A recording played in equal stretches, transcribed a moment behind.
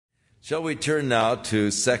Shall we turn now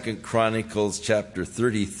to 2 Chronicles chapter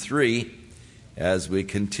 33 as we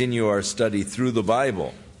continue our study through the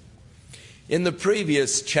Bible. In the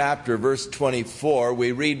previous chapter, verse 24,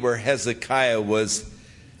 we read where Hezekiah was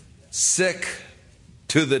sick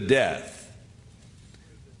to the death,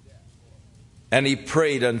 and he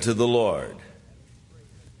prayed unto the Lord,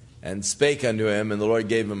 and spake unto him, and the Lord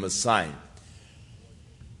gave him a sign.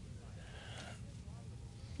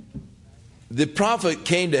 The prophet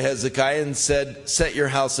came to Hezekiah and said, "Set your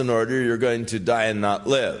house in order, you're going to die and not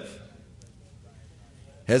live."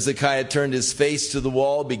 Hezekiah turned his face to the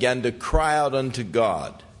wall, began to cry out unto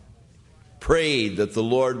God, prayed that the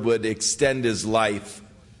Lord would extend his life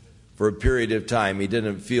for a period of time. He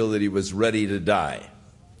didn't feel that he was ready to die.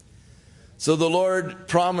 So the Lord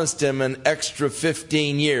promised him an extra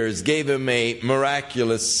 15 years, gave him a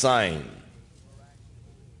miraculous sign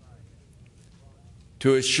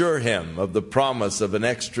to assure him of the promise of an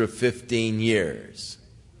extra 15 years.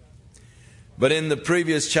 But in the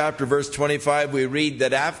previous chapter, verse 25, we read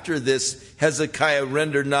that after this, Hezekiah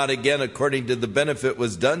rendered not again according to the benefit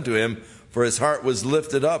was done to him, for his heart was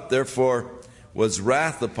lifted up, therefore was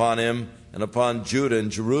wrath upon him and upon Judah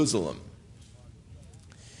and Jerusalem.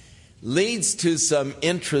 Leads to some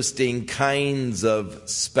interesting kinds of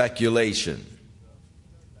speculation.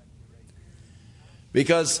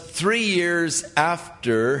 Because 3 years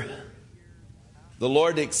after the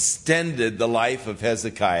Lord extended the life of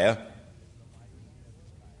Hezekiah,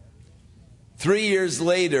 3 years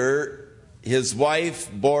later, his wife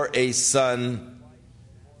bore a son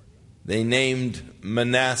they named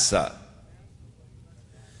Manasseh.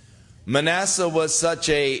 Manasseh was such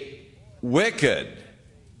a wicked,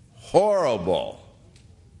 horrible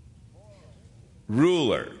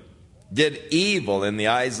ruler, did evil in the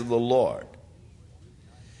eyes of the Lord,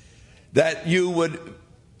 that you would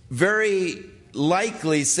very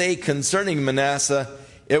likely say concerning Manasseh,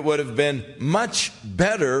 it would have been much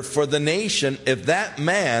better for the nation if that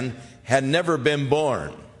man had never been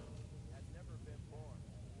born.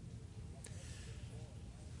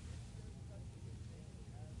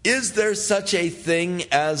 Is there such a thing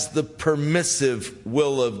as the permissive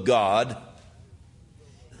will of God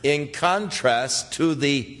in contrast to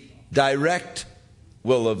the direct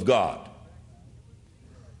will of God?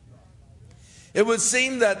 It would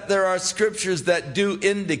seem that there are scriptures that do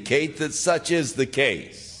indicate that such is the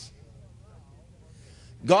case.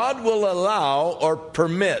 God will allow or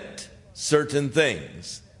permit certain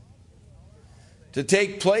things to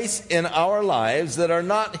take place in our lives that are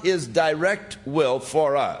not His direct will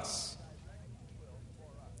for us.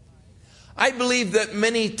 I believe that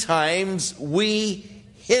many times we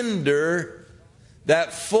hinder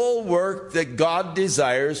that full work that God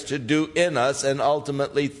desires to do in us and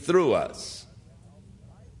ultimately through us.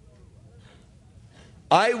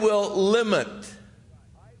 I will limit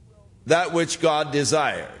that which God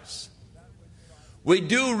desires. We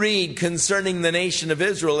do read concerning the nation of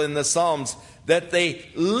Israel in the Psalms that they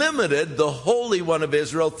limited the Holy One of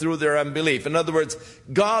Israel through their unbelief. In other words,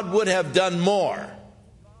 God would have done more.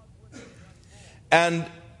 And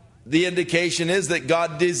the indication is that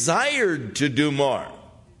God desired to do more.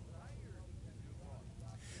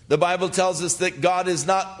 The Bible tells us that God is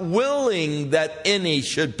not willing that any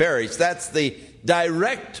should perish. That's the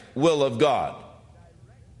direct will of God.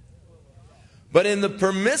 But in the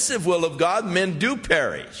permissive will of God, men do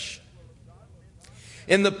perish.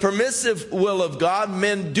 In the permissive will of God,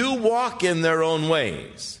 men do walk in their own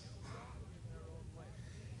ways.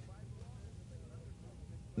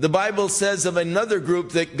 The Bible says of another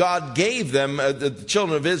group that God gave them, the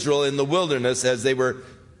children of Israel in the wilderness, as they were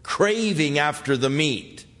craving after the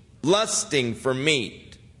meat, lusting for meat.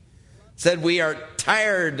 Said, "We are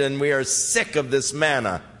tired and we are sick of this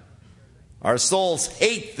manna. Our souls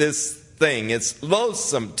hate this thing. It's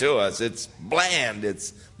loathsome to us. It's bland.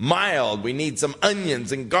 It's mild. We need some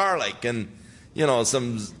onions and garlic and,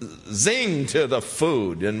 some zing to the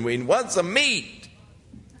food. And we want some meat."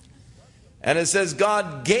 And it says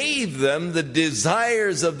God gave them the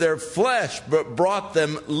desires of their flesh, but brought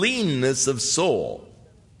them leanness of soul.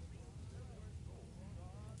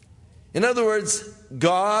 In other words,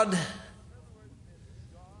 God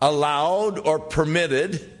allowed or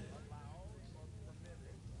permitted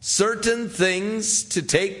certain things to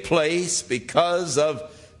take place because of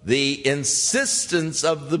the insistence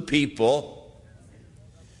of the people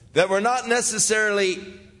that were not necessarily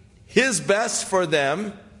His best for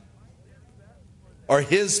them or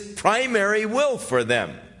His primary will for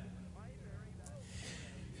them.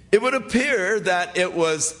 It would appear that it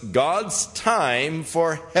was God's time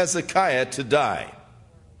for Hezekiah to die.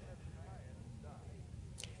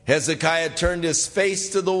 Hezekiah turned his face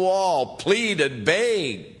to the wall, pleaded,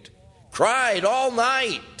 begged, cried all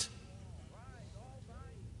night.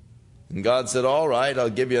 And God said, all right, I'll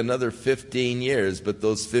give you another 15 years. But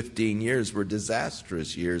those 15 years were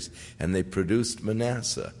disastrous years, and they produced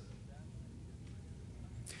Manasseh.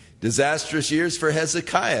 Disastrous years for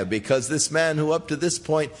Hezekiah, because this man who up to this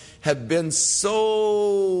point had been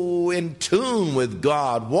so in tune with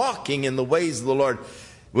God, walking in the ways of the Lord,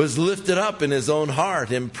 was lifted up in his own heart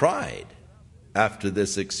in pride after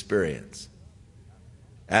this experience.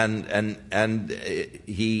 And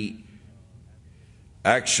he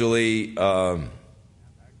actually,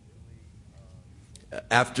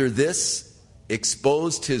 after this,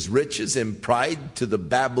 exposed his riches in pride to the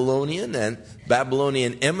Babylonian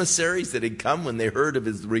emissaries that had come when they heard of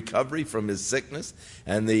his recovery from his sickness.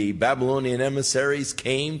 And the Babylonian emissaries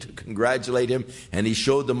came to congratulate him, and he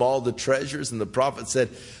showed them all the treasures. And the prophet said,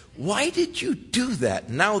 why did you do that?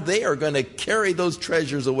 Now they are going to carry those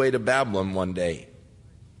treasures away to Babylon one day.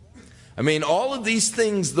 I mean, all of these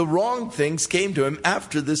things, the wrong things, came to him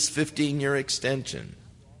after this 15-year extension.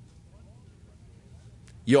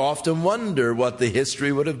 You often wonder what the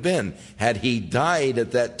history would have been had he died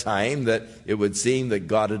at that time, that it would seem that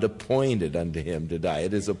God had appointed unto him to die.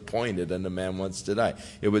 It is appointed unto man once to die.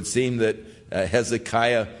 It would seem that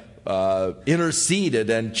Hezekiah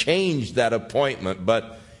interceded and changed that appointment,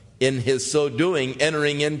 but in his so doing,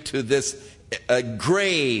 entering into this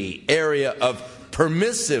gray area of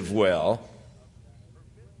permissive will,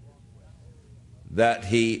 that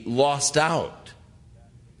he lost out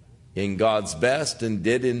in God's best, and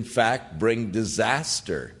did in fact bring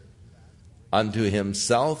disaster unto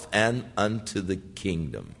himself and unto the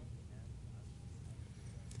kingdom.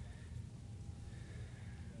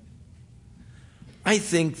 I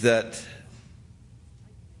think that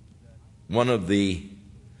one of the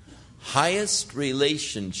highest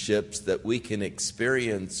relationships that we can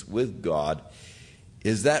experience with God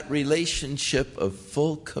is that relationship of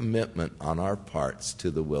full commitment on our parts to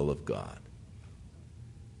the will of God.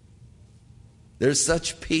 There's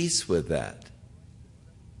such peace with that.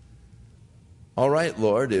 All right,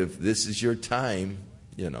 Lord, if this is your time,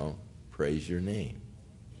 praise your name.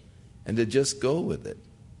 And to just go with it.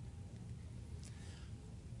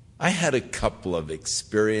 I had a couple of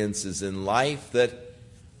experiences in life that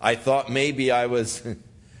I thought maybe I was,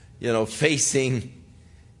 facing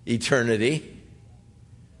eternity.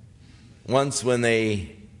 Once when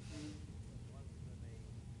a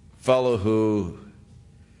fellow who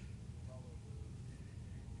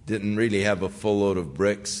didn't really have a full load of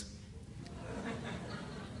bricks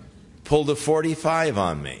pulled a .45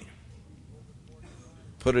 on me,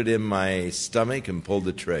 put it in my stomach and pulled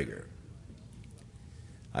the trigger.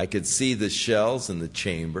 I could see the shells in the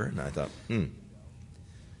chamber, and I thought,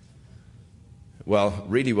 Well,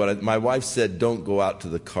 really my wife said, don't go out to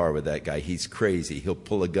the car with that guy. He's crazy. He'll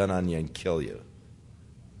pull a gun on you and kill you.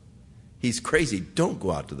 He's crazy. Don't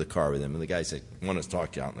go out to the car with him. And the guy said, I want to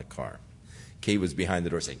talk to you out in the car. Kay was behind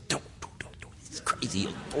the door saying, don't. He's crazy.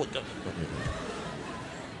 He'll pull a gun.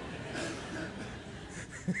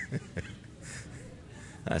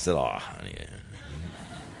 I said, oh, honey.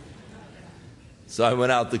 So I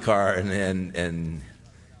went out the car, and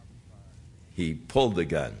he pulled the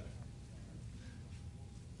gun.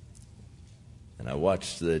 And I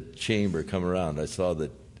watched the chamber come around. I saw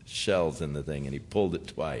the shells in the thing, and he pulled it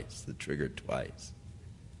twice, the trigger twice.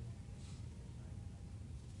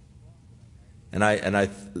 And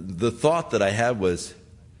the thought that I had was,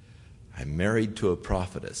 I'm married to a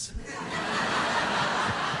prophetess.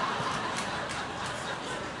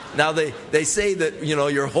 Now, they say that,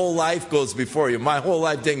 your whole life goes before you. My whole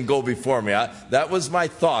life didn't go before me. That was my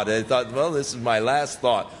thought. I thought, well, this is my last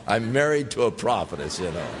thought. I'm married to a prophetess,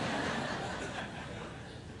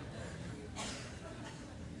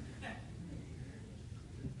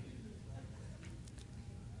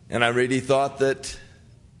 And I really thought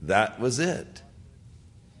that was it.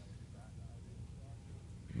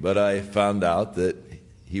 But I found out that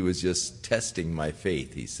he was just testing my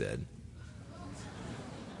faith, he said,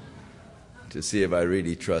 to see if I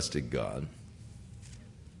really trusted God.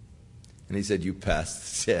 And he said, you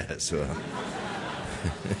passed the test. Well,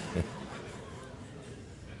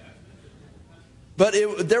 but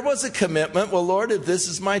there was a commitment. Well, Lord, if this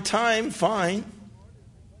is my time, fine.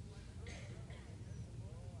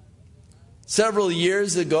 Several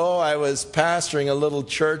years ago, I was pastoring a little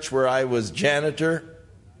church where I was janitor.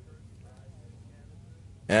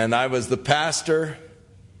 And I was the pastor.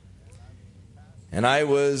 And I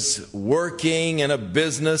was working in a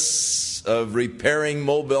business of repairing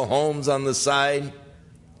mobile homes on the side,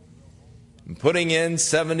 and putting in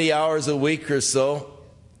 70 hours a week or so.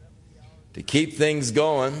 to keep things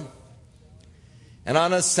going. And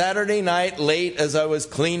on a Saturday night, late as I was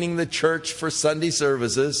cleaning the church for Sunday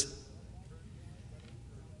services,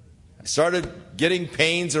 I started getting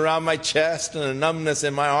pains around my chest and a numbness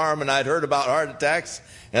in my arm, and I'd heard about heart attacks,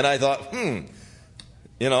 and I thought,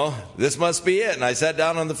 this must be it. And I sat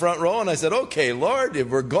down on the front row and I said, okay, Lord, if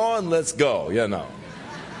we're going, let's go,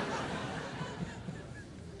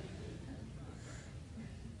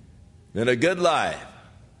 Been a good life.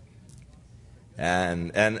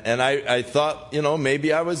 And I thought,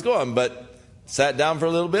 maybe I was going, but sat down for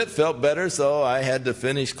a little bit, felt better, so I had to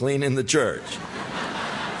finish cleaning the church.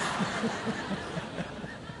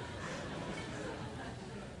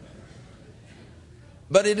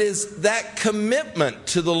 But it is that commitment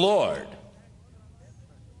to the Lord.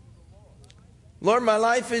 Lord, my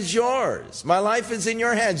life is yours. My life is in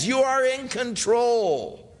your hands. You are in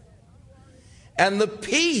control. And the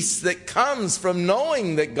peace that comes from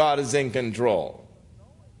knowing that God is in control.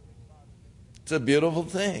 It's a beautiful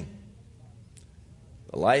thing.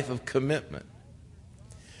 The life of commitment.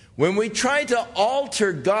 When we try to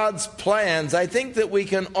alter God's plans, I think that we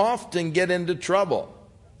can often get into trouble.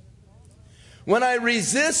 When I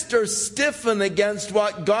resist or stiffen against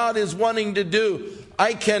what God is wanting to do,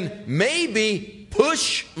 I can maybe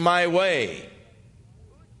push my way.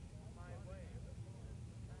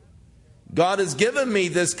 God has given me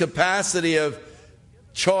this capacity of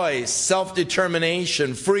choice,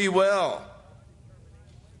 self-determination, free will.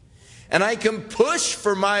 And I can push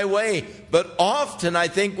for my way, but often I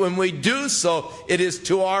think when we do so, it is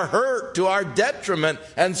to our hurt, to our detriment,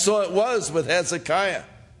 and so it was with Hezekiah.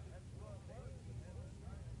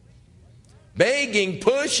 Begging,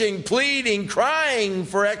 pushing, pleading, crying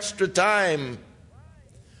for extra time,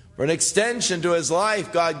 for an extension to his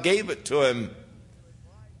life. God gave it to him,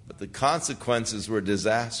 but the consequences were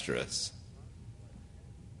disastrous.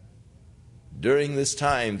 During this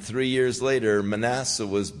time, 3 years later, Manasseh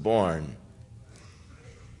was born.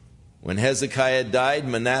 When Hezekiah died,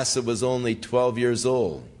 Manasseh was only 12 years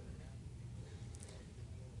old.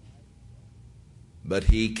 But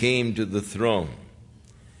he came to the throne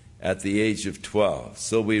at the age of 12.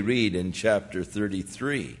 So we read in chapter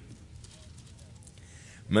 33.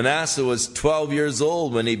 Manasseh was 12 years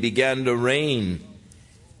old when he began to reign.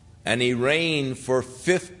 And he reigned for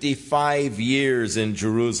 55 years in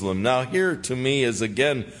Jerusalem. Now here to me is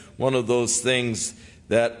again one of those things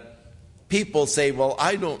that people say, well,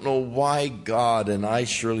 I don't know why God, and I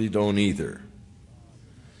surely don't either.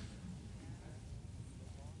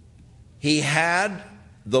 He had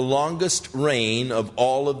the longest reign of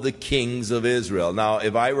all of the kings of Israel. Now,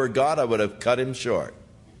 if I were God, I would have cut him short.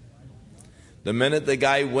 The minute the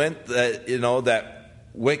guy went, that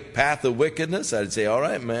path of wickedness, I'd say, all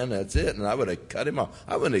right, man, that's it. And I would have cut him off.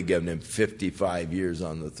 I wouldn't have given him 55 years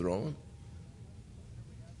on the throne.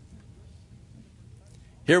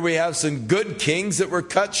 Here we have some good kings that were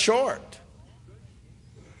cut short.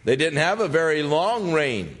 They didn't have a very long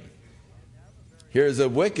reign. Here's a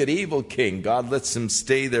wicked, evil king. God lets him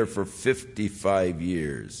stay there for 55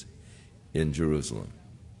 years in Jerusalem.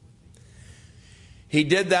 He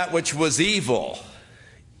did that which was evil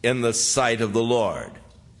in the sight of the Lord,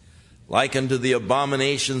 like unto the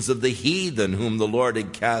abominations of the heathen whom the Lord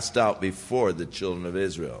had cast out before the children of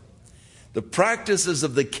Israel. The practices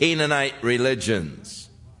of the Canaanite religions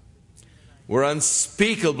were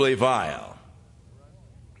unspeakably vile.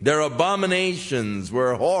 Their abominations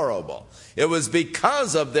were horrible. It was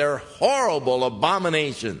because of their horrible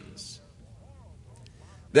abominations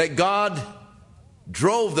that God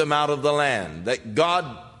drove them out of the land, that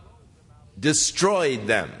God destroyed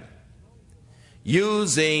them,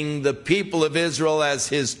 using the people of Israel as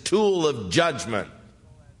his tool of judgment.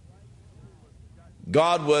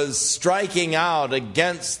 God was striking out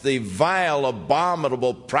against the vile,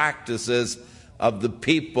 abominable practices of the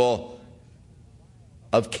people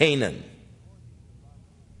of Canaan.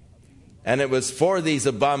 And it was for these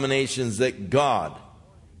abominations that God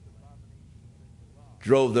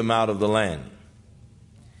drove them out of the land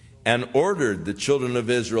and ordered the children of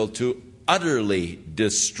Israel to utterly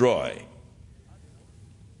destroy.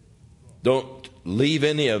 Don't leave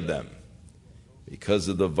any of them because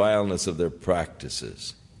of the vileness of their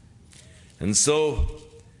practices. And so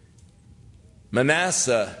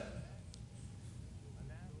Manasseh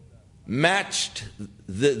matched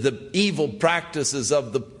the evil practices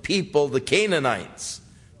of the people, the Canaanites,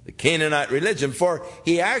 the Canaanite religion, for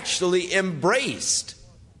he actually embraced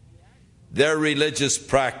their religious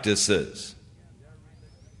practices.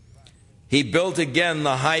 He built again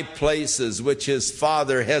the high places which his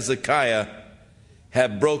father Hezekiah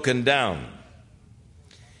had broken down.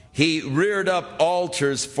 He reared up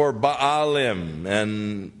altars for Baalim,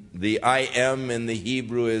 and the I am in the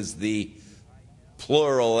Hebrew is the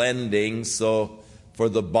plural ending, so for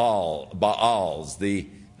the Baals, the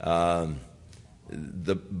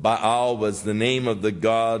Baal was the name of the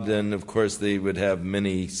god, and of course they would have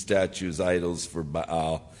many statues, idols for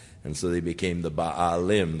Baal, and so they became the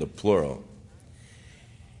Baalim, the plural.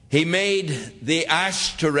 He made the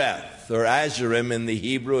Ashtoreth, or Asherim in the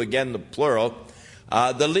Hebrew, again the plural,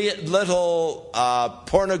 the little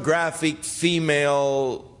pornographic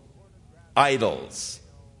female idols,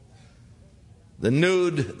 the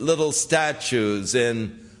nude little statues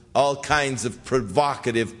in all kinds of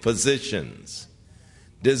provocative positions,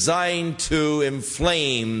 designed to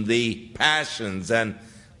inflame the passions and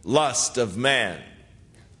lust of man.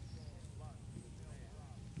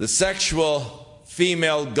 The sexual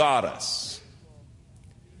female goddess,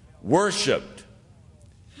 worshipped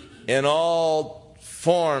in all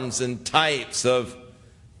forms and types of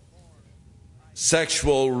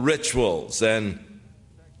sexual rituals and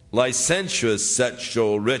licentious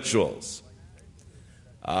sexual rituals.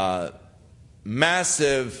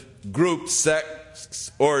 Massive group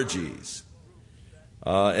sex orgies,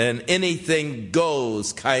 and anything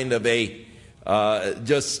goes kind of a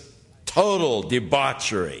just total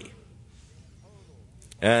debauchery.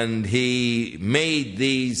 And he made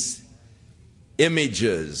these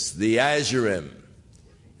images, the Asherim,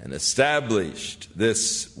 and established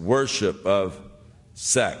this worship of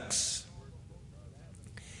sex.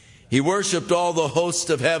 He worshiped all the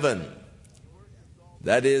host of heaven,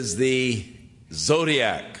 that is the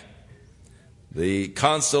zodiac, the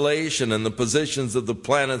constellation and the positions of the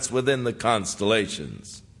planets within the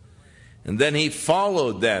constellations. And then he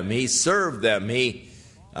followed them, he served them, he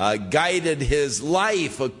guided his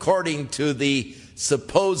life according to the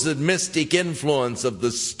supposed mystic influence of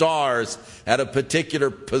the stars at a particular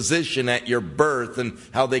position at your birth and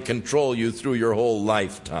how they control you through your whole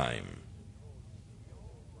lifetime.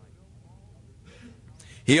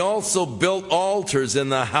 He also built altars in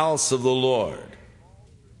the house of the Lord.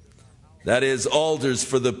 That is, altars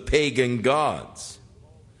for the pagan gods,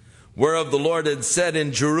 whereof the Lord had said,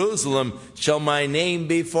 in Jerusalem shall my name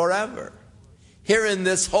be forever. Here in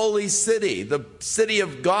this holy city, the city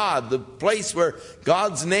of God, the place where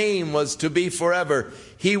God's name was to be forever,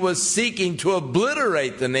 he was seeking to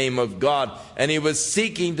obliterate the name of God, and he was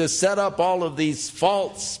seeking to set up all of these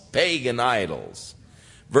false pagan idols.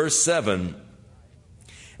 Verse 7,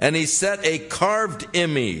 and he set a carved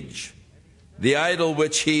image, the idol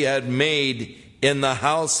which he had made in the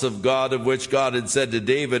house of God, of which God had said to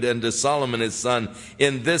David and to Solomon his son,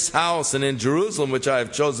 in this house and in Jerusalem, which I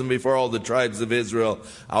have chosen before all the tribes of Israel,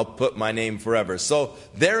 I'll put my name forever. So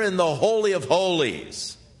there in the Holy of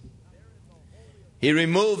Holies, he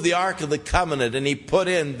removed the Ark of the Covenant and he put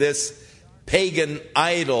in this pagan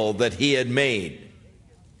idol that he had made.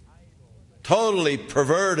 Totally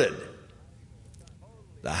perverted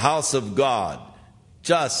the house of God,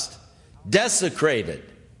 just desecrated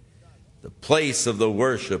the place of the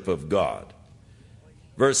worship of God.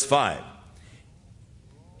 Verse 5,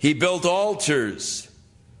 he built altars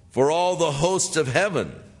for all the hosts of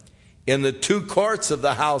heaven in the two courts of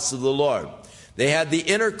the house of the Lord. They had the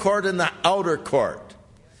inner court and the outer court.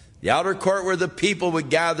 The outer court where the people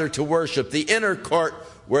would gather to worship. The inner court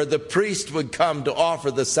where the priest would come to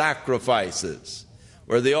offer the sacrifices.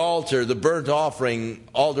 Where the altar, the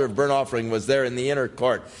altar of burnt offering was there in the inner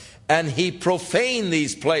court. And he profaned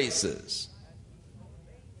these places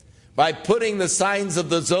by putting the signs of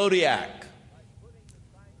the zodiac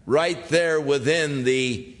right there within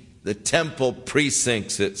the temple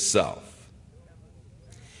precincts itself.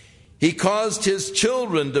 He caused his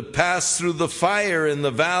children to pass through the fire in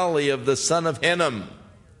the valley of the son of Hinnom.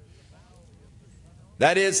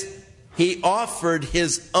 That is, he offered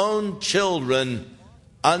his own children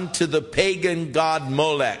unto the pagan god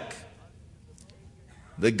Molech,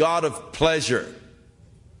 the god of pleasure,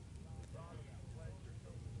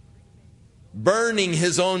 burning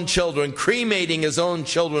his own children, cremating his own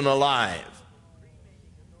children alive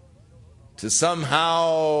to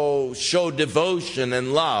somehow show devotion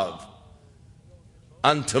and love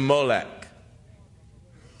unto Molech.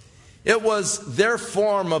 It was their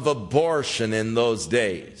form of abortion in those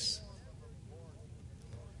days.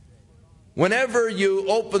 Whenever you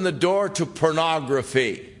open the door to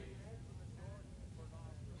pornography,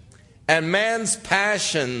 and man's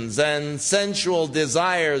passions and sensual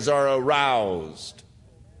desires are aroused,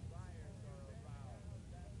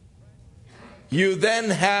 you then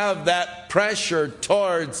have that pressure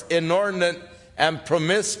towards inordinate and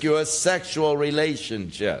promiscuous sexual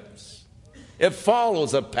relationships. It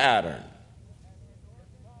follows a pattern.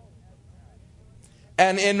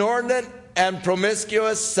 And inordinate and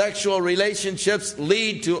promiscuous sexual relationships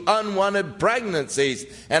lead to unwanted pregnancies.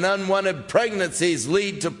 And unwanted pregnancies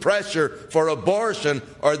lead to pressure for abortion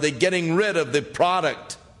or the getting rid of the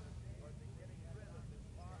product.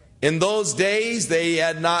 In those days, they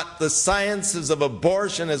had not the sciences of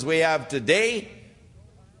abortion as we have today.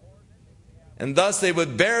 And thus they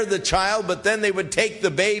would bear the child, but then they would take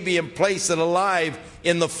the baby and place it alive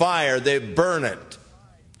in the fire. They'd burn it,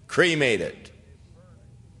 cremate it.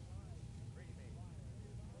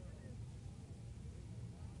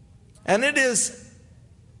 And it is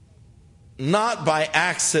not by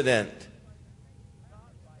accident,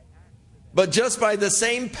 but just by the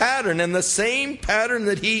same pattern. And the same pattern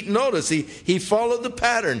that he followed the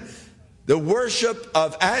pattern. The worship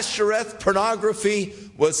of Ashereth pornography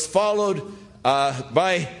was followed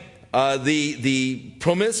by the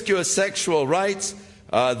promiscuous sexual rites,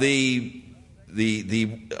 the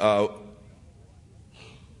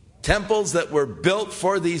temples that were built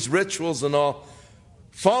for these rituals and all,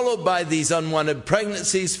 followed by these unwanted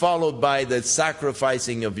pregnancies, followed by the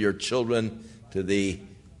sacrificing of your children to the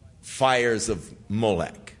fires of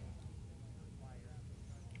Molech.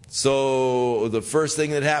 So the first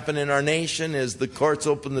thing that happened in our nation is the courts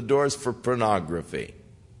opened the doors for pornography.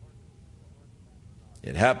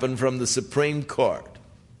 It happened from the Supreme Court,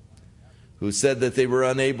 who said that they were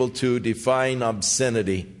unable to define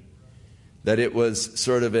obscenity, that it was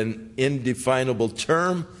sort of an indefinable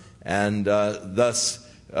term, and thus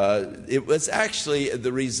it was actually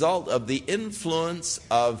the result of the influence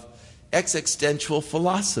of existential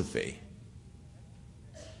philosophy.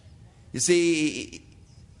 You see,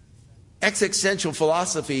 existential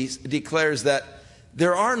philosophy declares that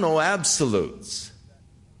there are no absolutes.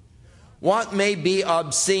 What may be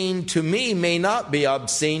obscene to me may not be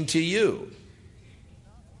obscene to you.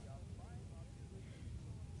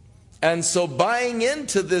 And so buying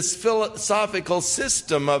into this philosophical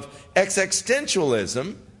system of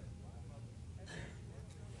existentialism,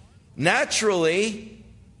 naturally,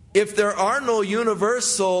 if there are no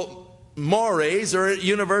universal mores or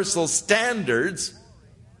universal standards,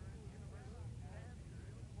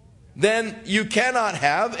 then you cannot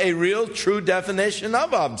have a real true definition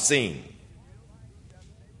of obscene.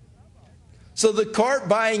 So the court,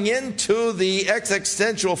 buying into the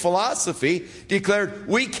existential philosophy, declared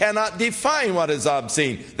we cannot define what is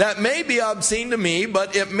obscene. That may be obscene to me,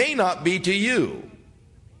 but it may not be to you.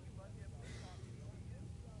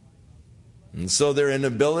 And so their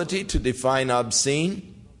inability to define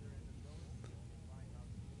obscene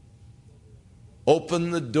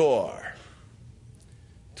opened the door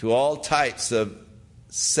to all types of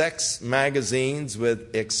sex magazines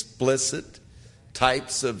with explicit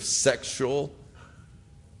types of sexual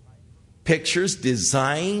pictures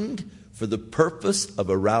designed for the purpose of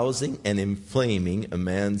arousing and inflaming a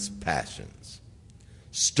man's passions,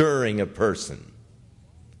 stirring a person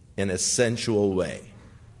in a sensual way.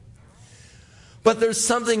 But there's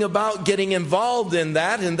something about getting involved in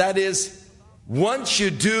that, and that is, once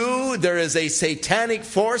you do, there is a satanic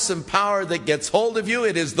force and power that gets hold of you.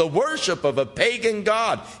 It is the worship of a pagan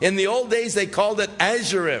god. In the old days, they called it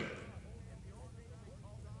Asherim,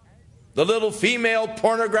 the little female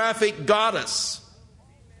pornographic goddess.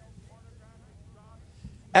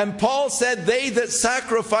 And Paul said they that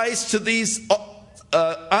sacrifice to these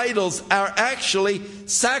idols are actually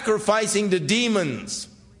sacrificing to demons.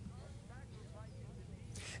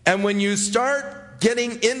 And when you start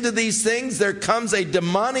getting into these things, there comes a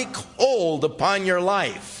demonic hold upon your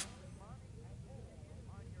life.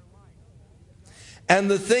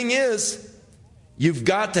 And the thing is, you've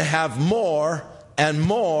got to have more and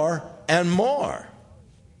more and more.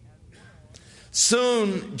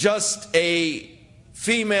 Soon, just a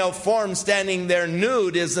female form standing there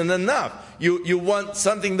nude isn't enough. You want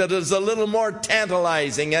something that is a little more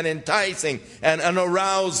tantalizing and enticing and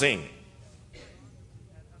arousing.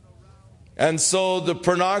 And so the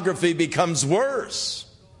pornography becomes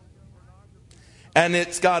worse. And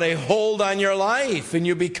it's got a hold on your life, and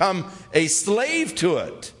you become a slave to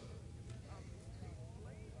it.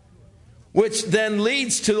 Which then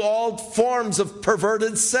leads to all forms of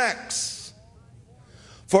perverted sex.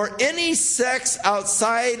 For any sex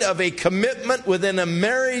outside of a commitment within a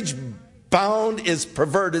marriage bound is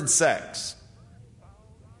perverted sex.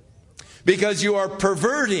 Because you are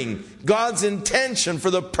perverting God's intention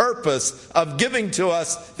for the purpose of giving to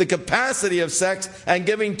us the capacity of sex and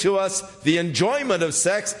giving to us the enjoyment of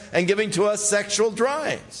sex and giving to us sexual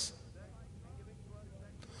drives.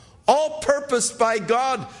 All purposed by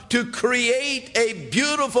God to create a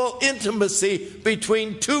beautiful intimacy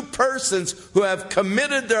between two persons who have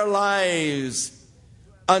committed their lives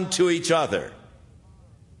unto each other.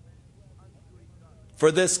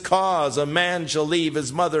 For this cause a man shall leave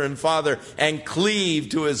his mother and father and cleave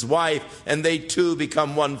to his wife, and they two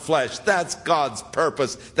become one flesh. That's God's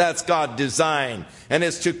purpose. That's God's design. And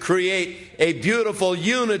it's to create a beautiful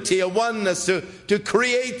unity, a oneness, to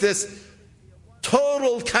create this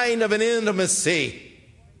total kind of an intimacy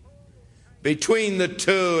between the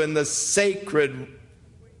two in the sacred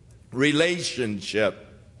relationship.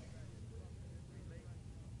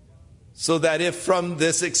 So that if from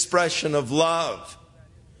this expression of love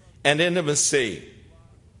and intimacy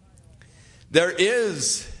there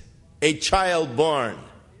is a child born,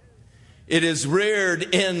 it is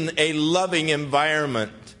reared in a loving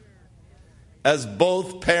environment as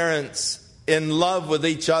both parents in love with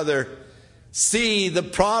each other see the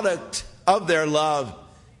product of their love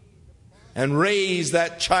and raise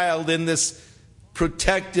that child in this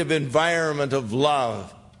protective environment of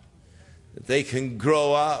love, that they can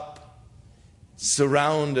grow up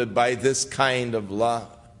surrounded by this kind of love.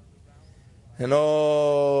 And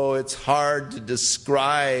oh, it's hard to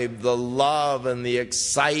describe the love and the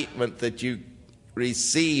excitement that you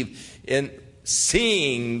receive in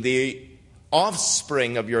seeing the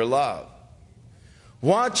offspring of your love,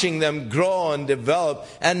 watching them grow and develop,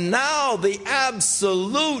 and now the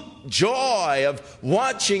absolute joy of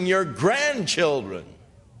watching your grandchildren.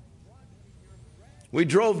 We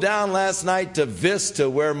drove down last night to Vista,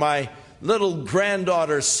 where my little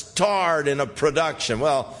granddaughter starred in a production.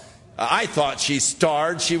 Well, I thought she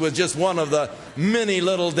starred. She was just one of the many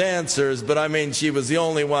little dancers, but I mean, she was the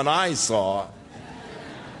only one I saw.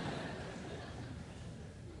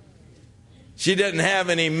 She didn't have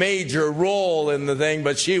any major role in the thing,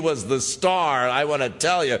 but she was the star. I want to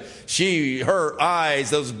tell you, her eyes,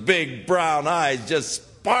 those big brown eyes, just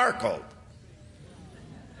sparkled.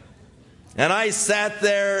 And I sat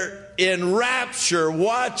there in rapture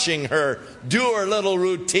watching her do her little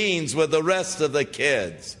routines with the rest of the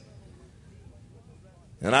kids.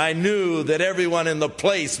 And I knew that everyone in the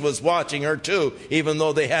place was watching her too, even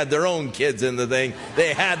though they had their own kids in the thing.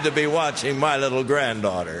 They had to be watching my little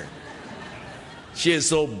granddaughter. She is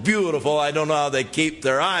so beautiful, I don't know how they keep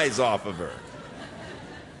their eyes off of her.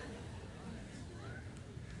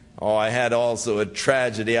 Oh, I had also a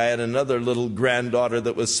tragedy. I had another little granddaughter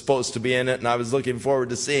that was supposed to be in it, and I was looking forward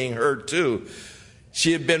to seeing her too.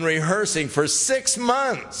 She had been rehearsing for 6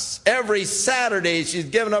 months. Every Saturday, she's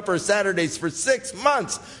given up her Saturdays for 6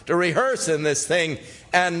 months to rehearse in this thing.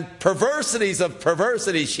 And perversities of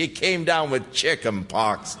perversity, she came down with chicken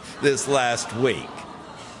pox this last week.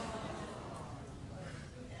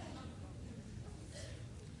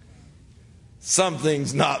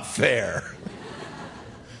 Something's not fair.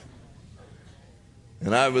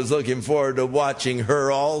 And I was looking forward to watching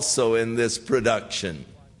her also in this production,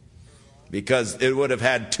 because it would have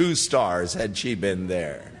had 2 stars had she been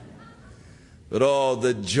there. But oh,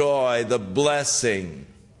 the joy, the blessing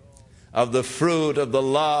of the fruit of the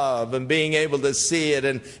love and being able to see it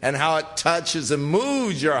and how it touches and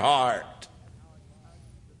moves your heart.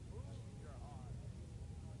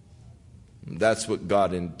 That's what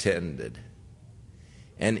God intended.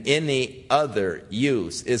 And any other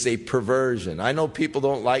use is a perversion. I know people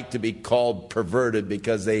don't like to be called perverted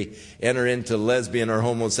because they enter into lesbian or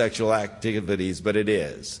homosexual activities, but it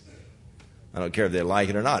is. I don't care if they like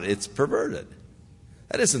it or not. It's perverted.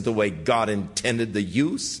 That isn't the way God intended the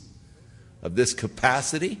use of this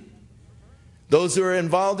capacity. Those who are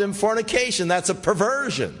involved in fornication, that's a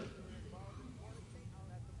perversion.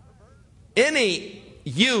 Any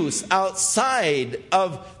use outside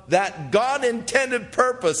of that God-intended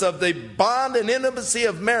purpose of the bond and intimacy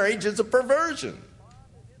of marriage is a perversion.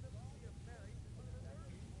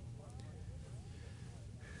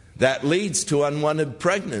 That leads to unwanted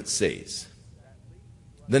pregnancies.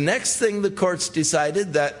 The next thing the courts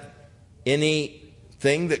decided, that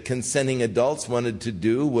anything that consenting adults wanted to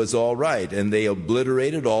do was all right, and they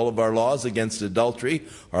obliterated all of our laws against adultery,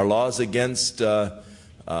 our laws against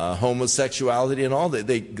homosexuality and all that.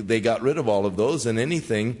 They got rid of all of those, and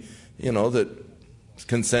anything, that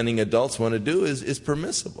consenting adults want to do is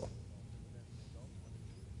permissible.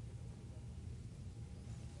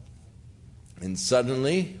 And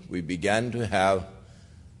suddenly we began to have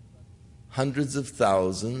hundreds of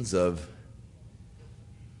thousands of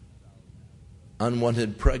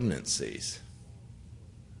unwanted pregnancies.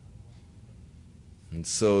 And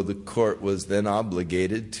so the court was then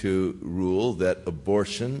obligated to rule that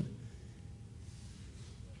abortion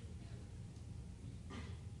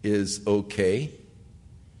is okay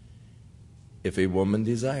if a woman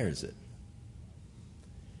desires it.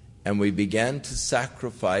 And we began to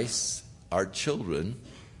sacrifice our children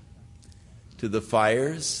to the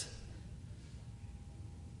fires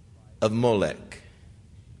of Molech.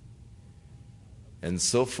 And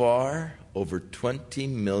so far, over 20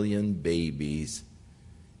 million babies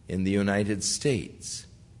in the United States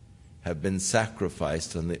have been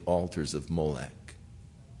sacrificed on the altars of Molech.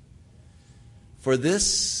 For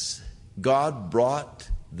this, God brought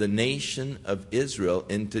the nation of Israel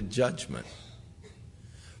into judgment.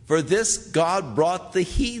 For this, God brought the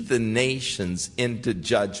heathen nations into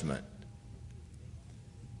judgment.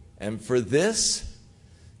 And for this,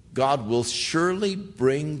 God will surely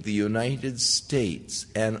bring the United States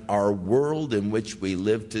and our world in which we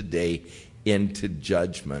live today into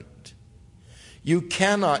judgment. You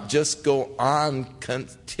cannot just go on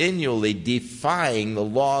continually defying the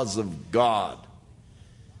laws of God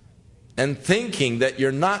and thinking that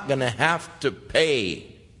you're not going to have to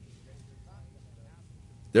pay.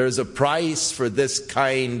 There's a price for this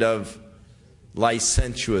kind of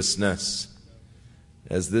licentiousness,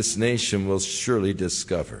 as this nation will surely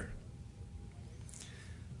discover.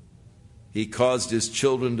 He caused his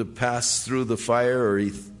children to pass through the fire, or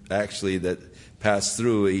he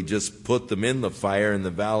just put them in the fire in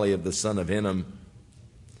the valley of the son of Hinnom.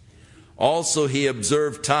 Also he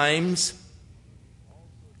observed times,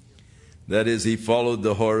 that is, he followed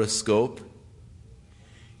the horoscope.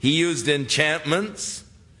 He used enchantments,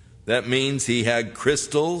 that means he had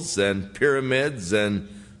crystals and pyramids and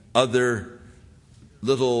other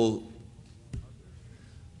little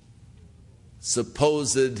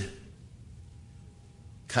supposed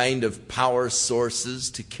kind of power sources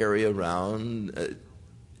to carry around,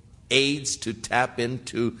 aids to tap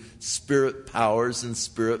into spirit powers and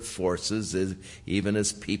spirit forces, even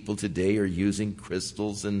as people today are using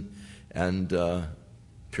crystals and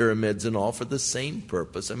pyramids and all for the same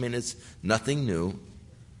purpose. I mean, it's nothing new.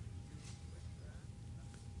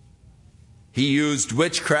 He used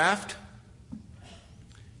witchcraft,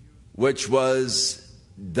 which was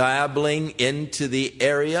dabbling into the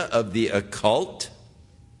area of the occult,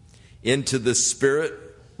 into the spirit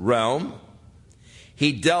realm.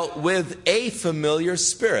 He dealt with a familiar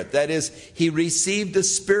spirit. That is, he received a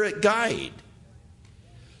spirit guide,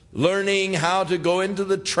 learning how to go into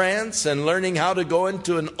the trance and learning how to go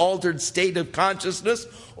into an altered state of consciousness,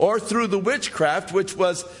 or through the witchcraft, which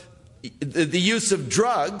was the use of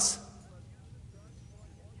drugs.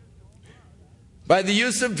 By the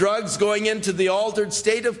use of drugs, going into the altered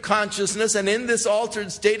state of consciousness, and in this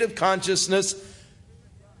altered state of consciousness,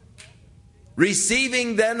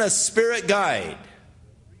 receiving then a spirit guide,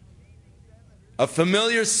 a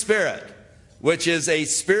familiar spirit, which is a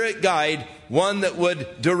spirit guide, one that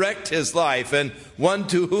would direct his life, and one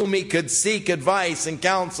to whom he could seek advice and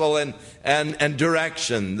counsel and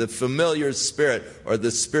direction, the familiar spirit or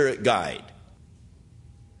the spirit guide.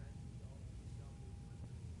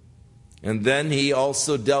 And then he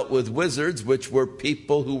also dealt with wizards, which were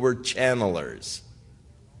people who were channelers,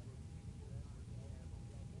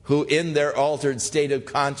 who in their altered state of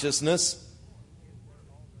consciousness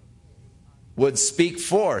would speak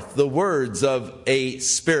forth the words of a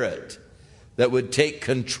spirit that would take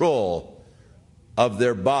control of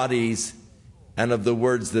their bodies and of the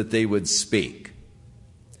words that they would speak.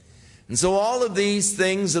 And so all of these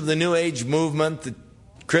things of the New Age movement, the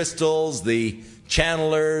crystals, the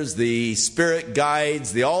channelers, the spirit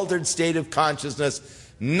guides, the altered state of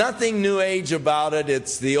consciousness, nothing New Age about it.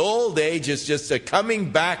 It's the old age. It's just a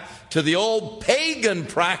coming back to the old pagan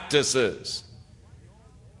practices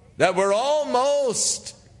that were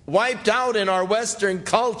almost wiped out in our Western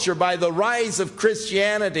culture by the rise of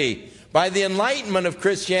Christianity, by the enlightenment of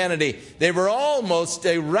Christianity. They were almost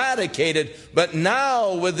eradicated, but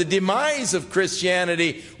now with the demise of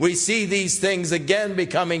Christianity, we see these things again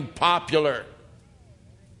becoming popular.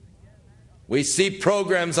 We see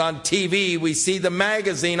programs on TV, we see the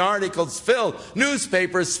magazine articles filled,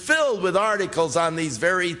 newspapers filled with articles on these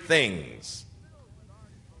very things.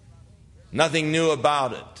 Nothing new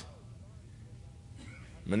about it.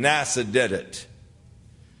 Manasseh did it.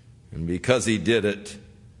 And because he did it,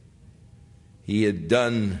 he had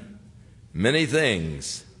done many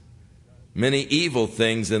things, many evil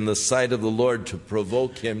things in the sight of the Lord to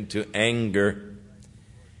provoke him to anger.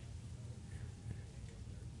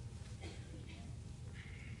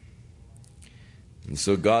 And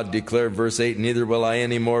so God declared, verse 8, neither will I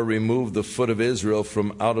any more remove the foot of Israel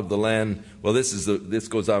from out of the land. Well, this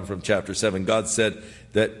goes on from chapter 7. God said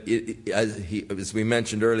that, as we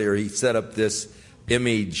mentioned earlier, he set up this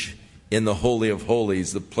image in the Holy of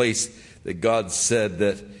Holies, the place that God said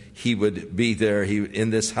that he would be there. In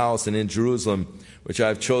this house and in Jerusalem, which I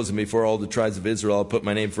have chosen before all the tribes of Israel, I'll put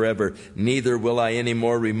my name forever. Neither will I any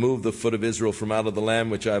more remove the foot of Israel from out of the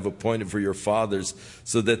land which I have appointed for your fathers,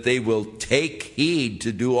 so that they will take heed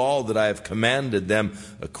to do all that I have commanded them,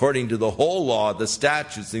 according to the whole law, the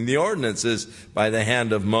statutes, and the ordinances by the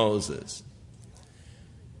hand of Moses.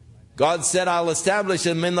 God said, I'll establish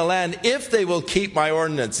them in the land if they will keep my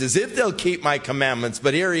ordinances, if they'll keep my commandments.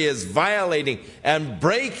 But here he is violating and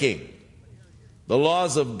breaking the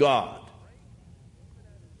laws of God.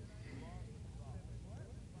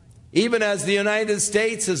 Even as the United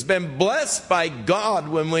States has been blessed by God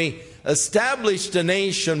when we established a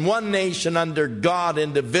nation, one nation under God,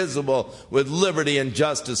 indivisible, with liberty and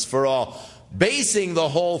justice for all, basing the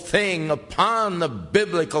whole thing upon the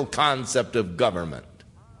biblical concept of government,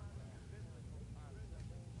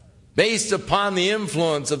 based upon the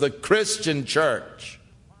influence of the Christian church.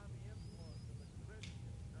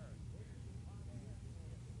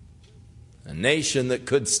 A nation that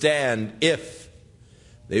could stand if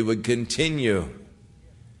they would continue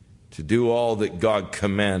to do all that God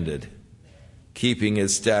commanded, keeping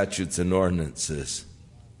his statutes and ordinances.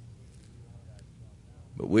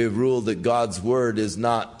 But we have ruled that God's word is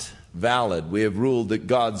not valid. We have ruled that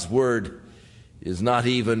God's word is not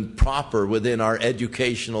even proper within our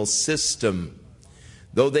educational system.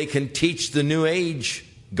 Though they can teach the New Age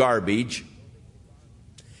garbage,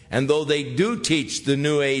 and though they do teach the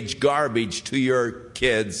New Age garbage to your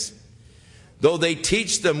kids, though they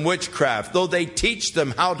teach them witchcraft, though they teach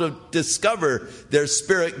them how to discover their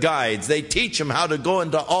spirit guides, they teach them how to go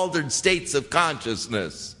into altered states of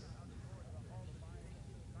consciousness,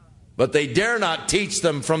 but they dare not teach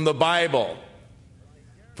them from the Bible,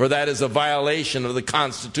 for that is a violation of the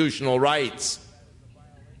constitutional rights,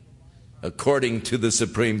 according to the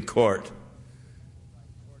Supreme Court.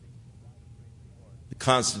 The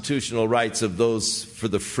constitutional rights of those for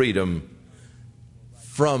the freedom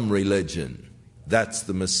from religion. That's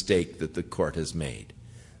the mistake that the court has made.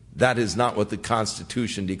 That is not what the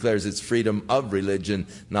Constitution declares. It's freedom of religion,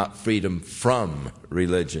 not freedom from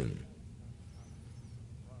religion.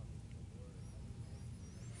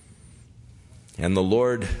 And the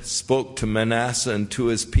Lord spoke to Manasseh and to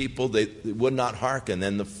his people. They would not hearken.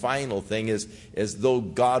 And the final thing is, as though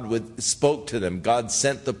God spoke to them. God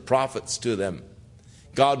sent the prophets to them.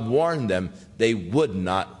 God warned them. They would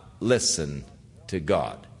not listen to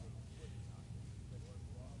God.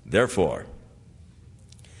 Therefore,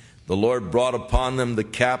 the Lord brought upon them the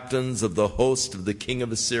captains of the host of the king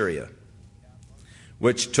of Assyria,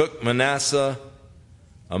 which took Manasseh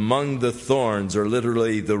among the thorns, or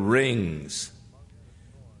literally the rings,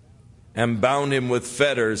 and bound him with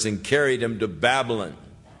fetters and carried him to Babylon.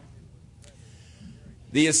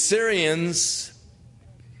 The Assyrians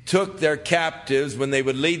took their captives. When they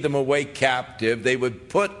would lead them away captive, they would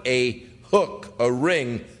put a hook, a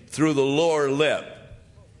ring, through the lower lip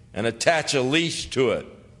and attach a leash to it,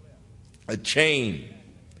 a chain.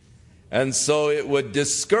 And so it would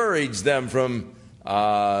discourage them from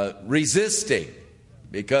resisting,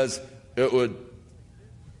 because it would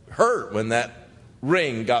hurt when that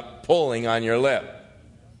ring got pulling on your lip.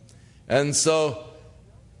 And so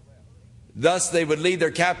thus they would lead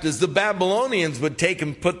their captives. The Babylonians would take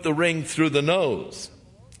and put the ring through the nose,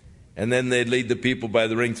 and then they'd lead the people by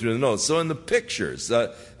the ring through the nose. So in the pictures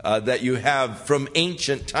that you have from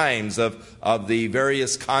ancient times of the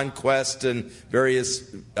various conquests and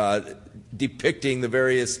various depicting the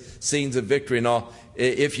various scenes of victory and all,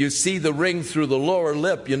 if you see the ring through the lower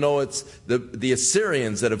lip, you know it's the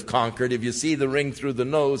Assyrians that have conquered. If you see the ring through the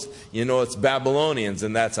nose, you know it's Babylonians.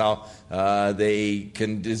 And that's how they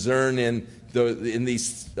can discern in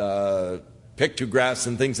these pictographs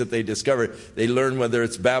and things that they discover. They learn whether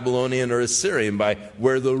it's Babylonian or Assyrian by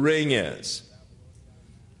where the ring is.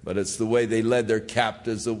 But it's the way they led their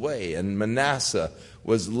captives away. And Manasseh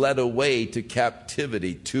was led away to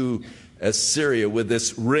captivity to Assyria with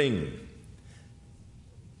this ring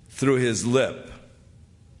through his lip.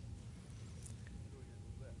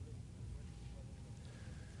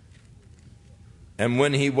 And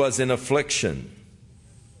when he was in affliction,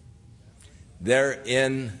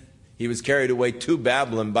 therein he was carried away to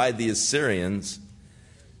Babylon by the Assyrians.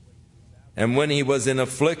 And when he was in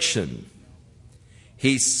affliction,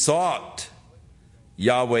 he sought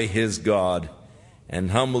Yahweh his God and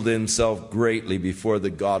humbled himself greatly before the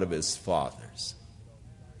God of his fathers.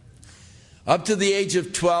 Up to the age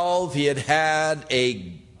of 12, he had had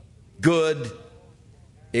a good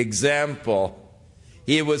example.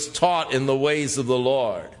 He was taught in the ways of the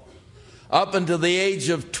Lord. Up until the age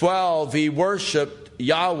of 12, he worshiped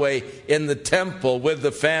Yahweh in the temple with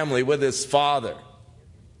the family, with his father.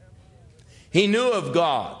 He knew of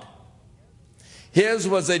God. His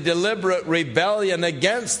was a deliberate rebellion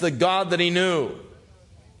against the God that he knew.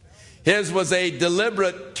 His was a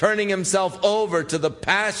deliberate turning himself over to the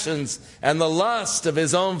passions and the lust of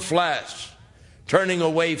his own flesh, turning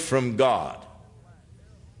away from God.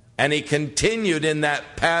 And he continued in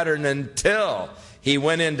that pattern until he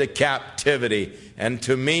went into captivity. And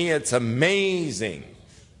to me, it's amazing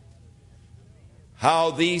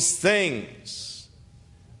how these things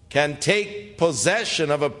can take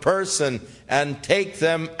possession of a person and take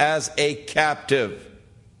them as a captive.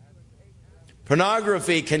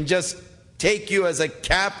 Pornography can just take you as a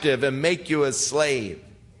captive and make you a slave.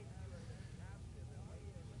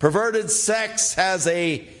 Perverted sex has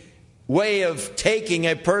a way of taking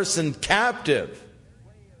a person captive,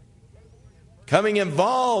 coming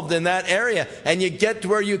involved in that area, and you get to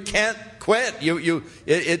where you can't quit.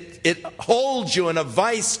 It holds you in a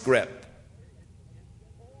vice grip.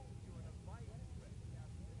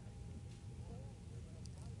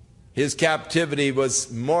 His captivity was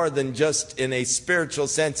more than just in a spiritual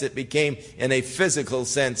sense. It became in a physical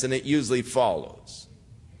sense, and it usually follows.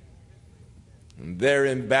 And there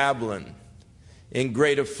in Babylon, in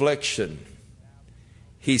great affliction,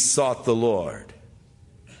 he sought the Lord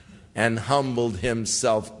and humbled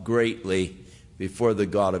himself greatly before the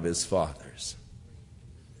God of his fathers.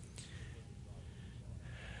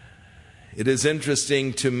 It is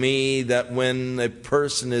interesting to me that when a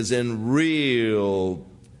person is in real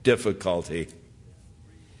difficulty,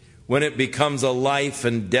 when it becomes a life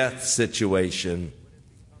and death situation,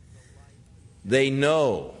 they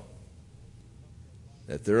know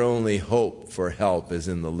that their only hope for help is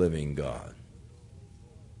in the living God.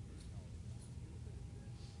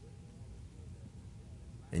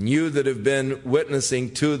 And you that have been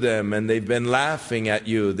witnessing to them, and they've been laughing at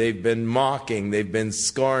you, they've been mocking, they've been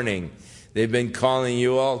scorning, they've been calling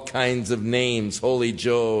you all kinds of names, Holy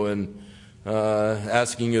Joe, and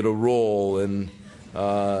asking you to roll, and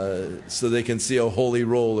so they can see a holy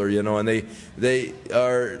roller, and they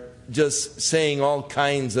are just saying all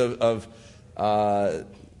kinds of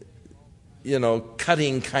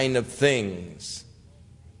cutting kind of things.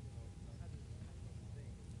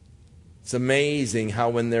 It's amazing how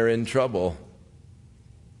when they're in trouble,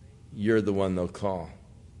 you're the one they'll call,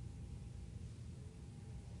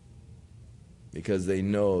 because they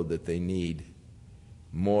know that they need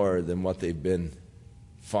more than what they've been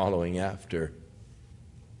following after.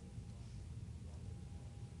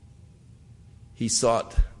 He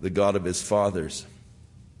sought the God of his fathers.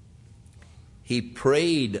 He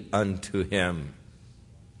prayed unto him.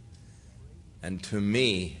 And to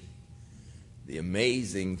me, the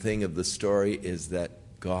amazing thing of the story is that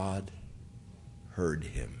God heard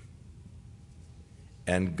him.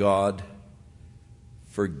 And God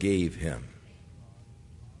forgave him.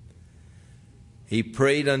 He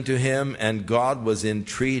prayed unto him, and God was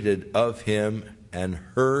entreated of him and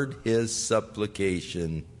heard his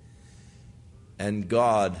supplication. And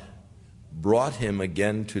God brought him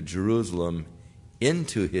again to Jerusalem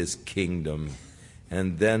into his kingdom.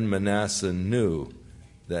 And then Manasseh knew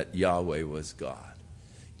that Yahweh was God.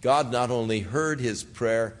 God not only heard his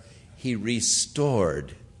prayer, he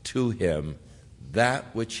restored to him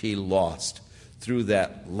that which he lost through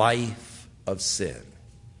that life of sin.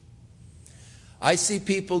 I see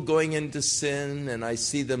people going into sin, and I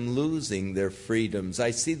see them losing their freedoms. I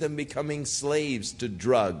see them becoming slaves to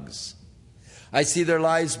drugs. I see their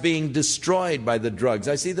lives being destroyed by the drugs.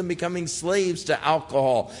 I see them becoming slaves to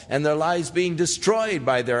alcohol, and their lives being destroyed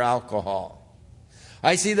by their alcohol.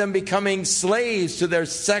 I see them becoming slaves to their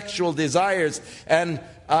sexual desires, and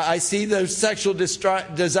I see their sexual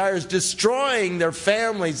desires destroying their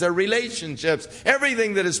families, their relationships,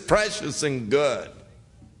 everything that is precious and good.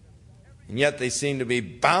 And yet they seem to be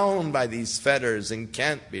bound by these fetters and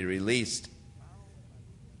can't be released.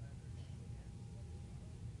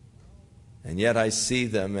 And yet I see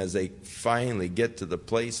them as they finally get to the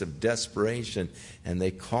place of desperation, and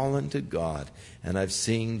they call unto God. And I've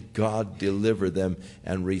seen God deliver them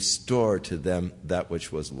and restore to them that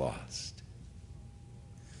which was lost.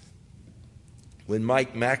 When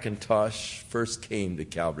Mike McIntosh first came to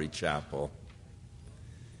Calvary Chapel,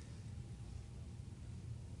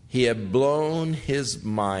 he had blown his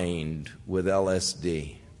mind with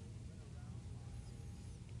LSD.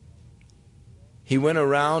 He went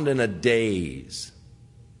around in a daze.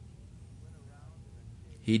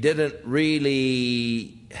 He didn't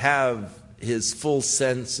really have his full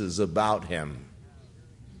senses about him.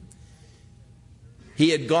 He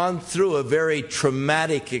had gone through a very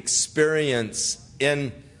traumatic experience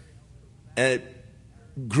in a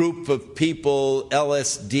group of people,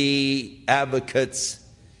 LSD advocates,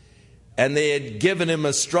 And they had given him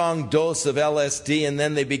a strong dose of LSD, and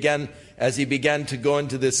then as he began to go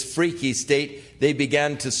into this freaky state, they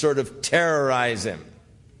began to sort of terrorize him.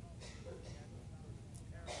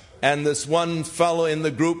 And this one fellow in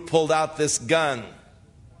the group pulled out this gun.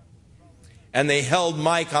 And they held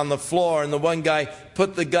Mike on the floor, and the one guy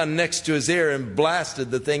put the gun next to his ear and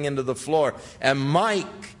blasted the thing into the floor. And Mike,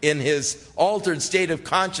 in his altered state of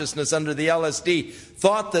consciousness under the LSD,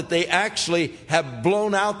 thought that they actually had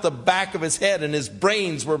blown out the back of his head and his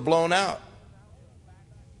brains were blown out.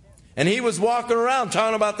 And he was walking around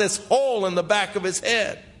talking about this hole in the back of his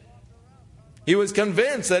head. He was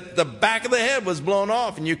convinced that the back of the head was blown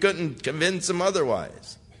off, and you couldn't convince him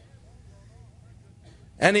otherwise.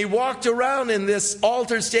 And he walked around in this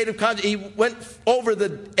altered state of consciousness. He went over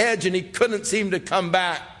the edge and he couldn't seem to come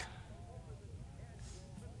back.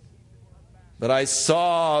 But I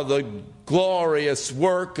saw the glorious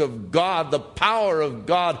work of God, the power of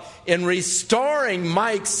God in restoring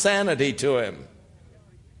Mike's sanity to him.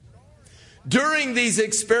 During these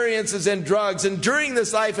experiences in drugs and during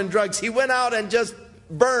this life in drugs, he went out and just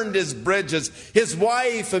burned his bridges. His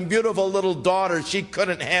wife and beautiful little daughter, she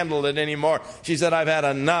couldn't handle it anymore. She said, "I've had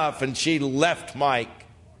enough," and she left Mike,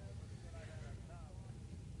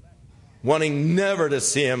 wanting never to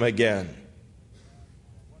see him again.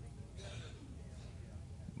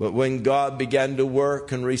 But when God began to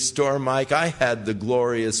work and restore Mike, I had the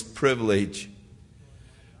glorious privilege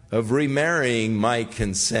of remarrying Mike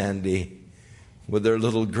and Sandy with their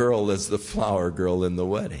little girl as the flower girl in the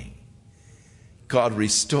wedding. God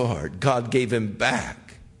restored. God gave him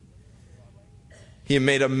back. He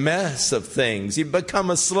made a mess of things. He'd become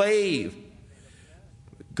a slave.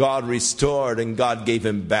 God restored, and God gave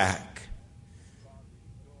him back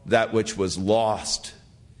that which was lost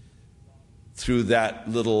through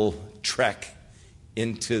that little trek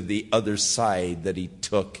into the other side that he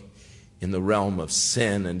took in the realm of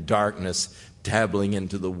sin and darkness, dabbling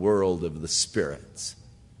into the world of the spirits.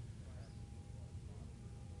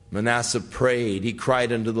 Manasseh prayed. He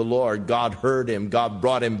cried unto the Lord. God heard him. God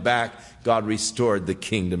brought him back. God restored the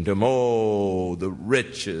kingdom to him. Oh, the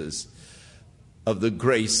riches of the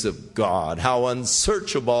grace of God. How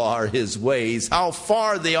unsearchable are his ways. How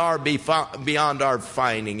far they are beyond our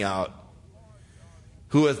finding out.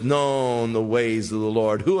 Who hath known the ways of the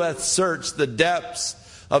Lord? Who hath searched the depths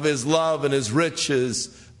of his love and his riches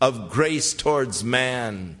of grace towards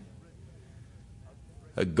man?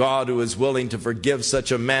 A God who is willing to forgive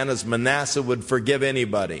such a man as Manasseh would forgive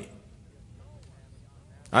anybody.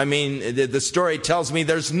 I mean, the story tells me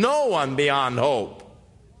there's no one beyond hope.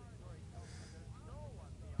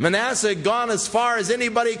 Manasseh had gone as far as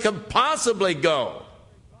anybody could possibly go.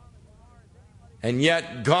 And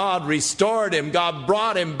yet God restored him. God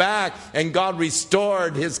brought him back, and God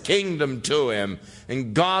restored his kingdom to him.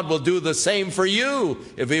 And God will do the same for you.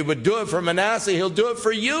 If he would do it for Manasseh, he'll do it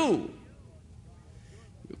for you.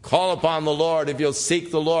 Call upon the Lord. If you'll seek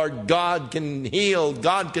the Lord, God can heal,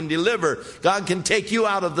 God can deliver, God can take you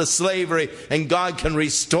out of the slavery, and God can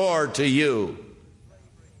restore to you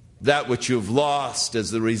that which you've lost as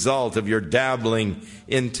the result of your dabbling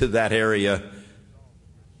into that area,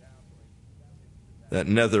 that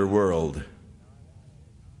nether world.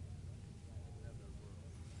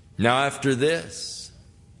 Now after this,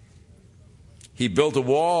 he built a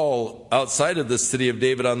wall outside of the city of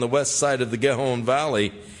David on the west side of the Gihon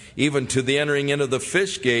Valley, even to the entering in of the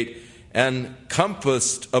fish gate, and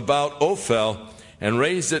compassed about Ophel, and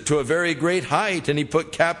raised it to a very great height. And he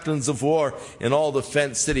put captains of war in all the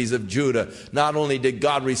fenced cities of Judah. Not only did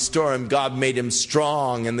God restore him, God made him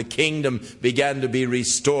strong, and the kingdom began to be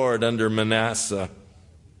restored under Manasseh,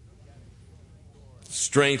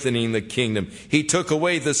 strengthening the kingdom. He took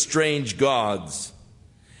away the strange gods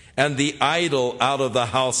and the idol out of the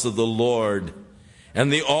house of the Lord,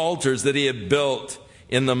 and the altars that he had built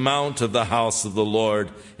in the mount of the house of the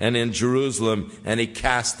Lord and in Jerusalem, and he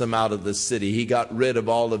cast them out of the city. He got rid of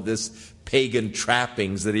all of this pagan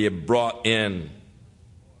trappings that he had brought in.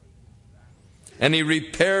 And he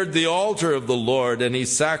repaired the altar of the Lord, and he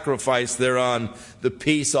sacrificed thereon the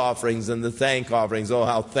peace offerings and the thank offerings. Oh,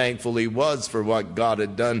 how thankful he was for what God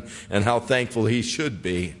had done, and how thankful he should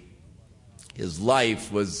be. His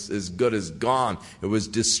life was as good as gone. It was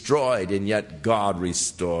destroyed, and yet God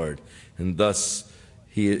restored. And thus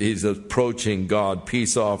he's approaching God,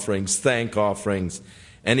 peace offerings, thank offerings.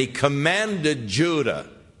 And he commanded Judah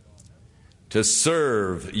to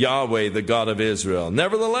serve Yahweh, the God of Israel.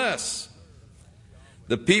 Nevertheless,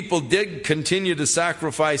 The people did continue to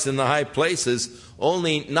sacrifice in the high places,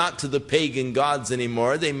 only not to the pagan gods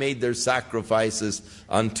anymore. They made their sacrifices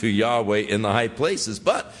unto Yahweh in the high places.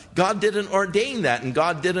 But God didn't ordain that, and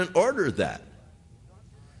God didn't order that.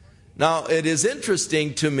 Now, it is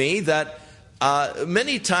interesting to me that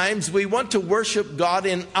many times we want to worship God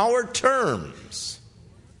in our terms.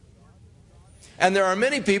 And there are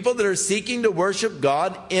many people that are seeking to worship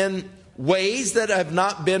God in ways that have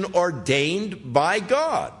not been ordained by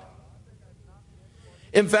God.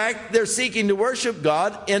 In fact, they're seeking to worship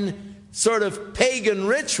God in sort of pagan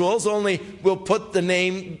rituals, only we'll put the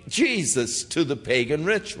name Jesus to the pagan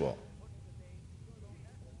ritual.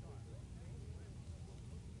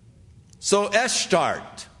 So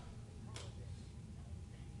Eshtart,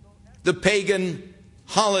 the pagan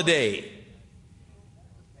holiday,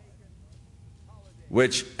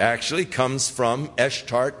 which actually comes from,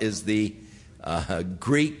 Eshtart is the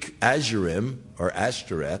Greek Azurim, or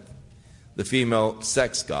Ashtoreth, the female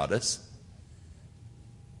sex goddess.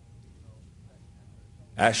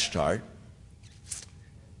 Ashtart.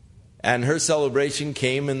 And her celebration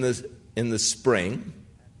came in the spring.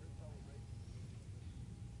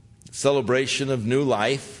 Celebration of new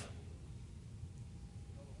life.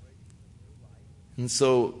 And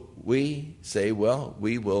so we say, well,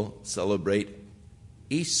 we will celebrate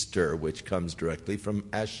Easter, which comes directly from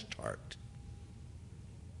Ashtart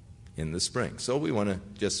in the spring. So we want to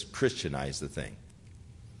just Christianize the thing.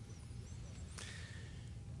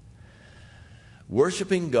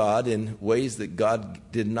 Worshiping God in ways that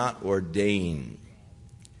God did not ordain.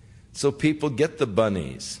 So people get the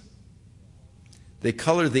bunnies, they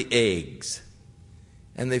color the eggs,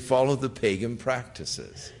 and they follow the pagan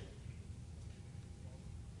practices.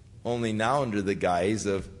 Only now under the guise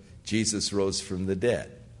of Jesus rose from the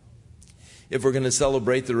dead. If we're going to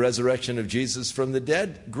celebrate the resurrection of Jesus from the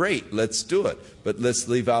dead, great, let's do it. But let's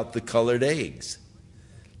leave out the colored eggs.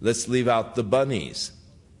 Let's leave out the bunnies.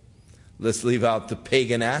 Let's leave out the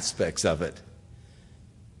pagan aspects of it.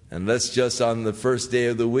 And let's just on the first day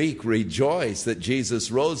of the week rejoice that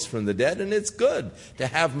Jesus rose from the dead. And it's good to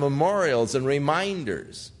have memorials and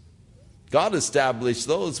reminders. God established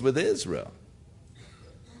those with Israel.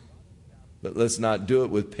 But let's not do it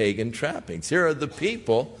with pagan trappings. Here are the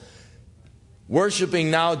people worshiping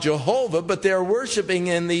now Jehovah, but they're worshiping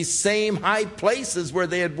in these same high places where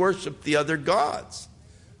they had worshiped the other gods,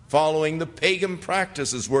 following the pagan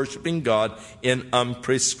practices, worshiping God in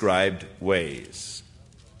unprescribed ways.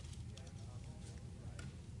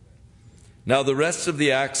 Now the rest of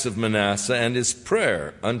the acts of Manasseh and his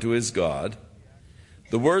prayer unto his God,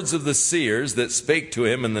 the words of the seers that spake to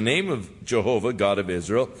him in the name of Jehovah, God of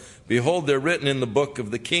Israel, behold, they're written in the book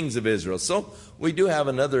of the kings of Israel. So we do have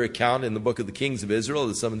another account in the book of the kings of Israel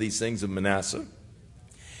of some of these things of Manasseh.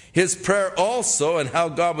 His prayer also, and how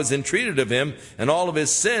God was entreated of him, and all of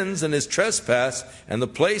his sins and his trespass, and the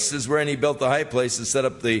places wherein he built the high places, set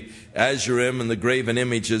up the Azurim and the graven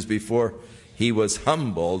images before he was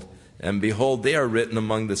humbled. And behold, they are written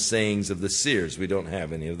among the sayings of the seers. We don't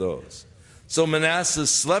have any of those. So Manasseh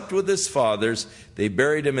slept with his fathers. They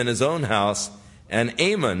buried him in his own house, and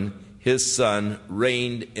Amon, his son,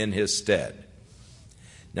 reigned in his stead.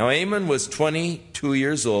 Now Amon was 22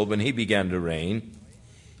 years old when he began to reign.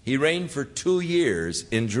 He reigned for 2 years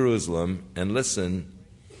in Jerusalem, and listen,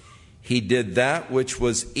 he did that which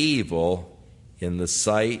was evil in the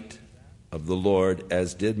sight of the Lord,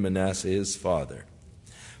 as did Manasseh his father.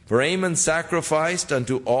 For Amon sacrificed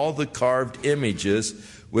unto all the carved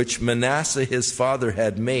images which Manasseh his father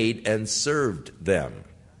had made, and served them.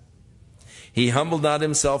 He humbled not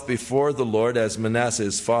himself before the Lord, as Manasseh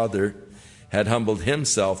his father had humbled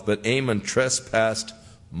himself, but Amon trespassed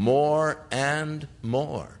more and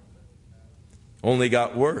more. Only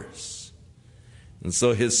got worse. And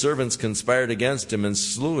so his servants conspired against him and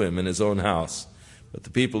slew him in his own house. But the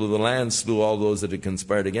people of the land slew all those that had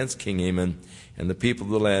conspired against King Amon, and the people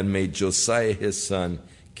of the land made Josiah his son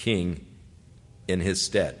king in his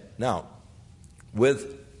stead. Now,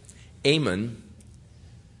 with Amon,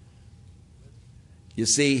 you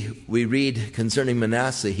see, we read concerning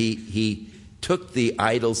Manasseh, he took the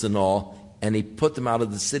idols and all, and he put them out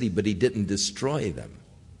of the city, but he didn't destroy them.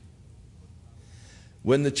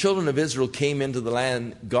 When the children of Israel came into the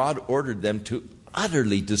land, God ordered them to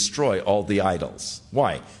utterly destroy all the idols.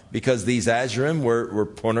 Why? Because these Azurim were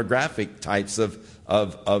pornographic types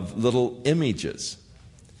of little images.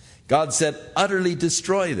 God said, utterly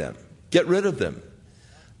destroy them. Get rid of them.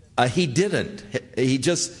 He didn't. He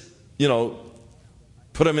just,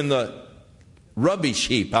 put them in the rubbish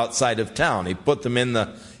heap outside of town. He put them in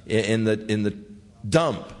the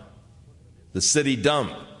dump, the city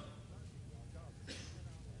dump.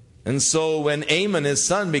 And so when Amon, his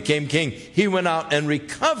son, became king, he went out and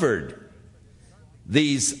recovered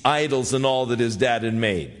these idols and all that his dad had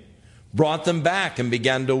made, brought them back and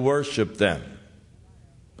began to worship them.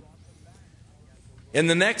 In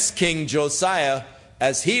the next king, Josiah,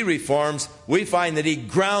 as he reforms, we find that he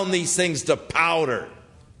ground these things to powder,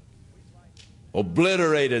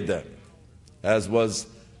 obliterated them, as was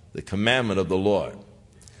the commandment of the Lord.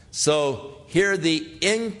 So here the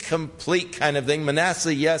incomplete kind of thing.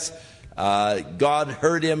 Manasseh, yes, God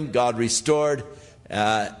heard him, God restored,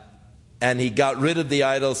 and he got rid of the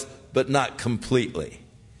idols, but not completely.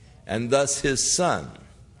 And thus his son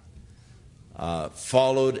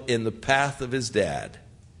followed in the path of his dad,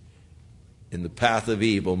 in the path of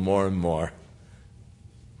evil more and more.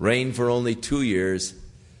 Reigned for only 2 years,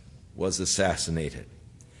 was assassinated.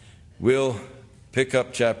 We'll pick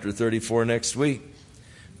up chapter 34 next week.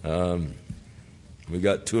 We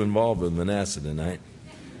got too involved with Manasseh tonight.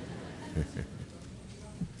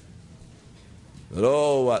 But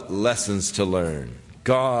oh, what lessons to learn.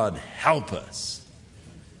 God help us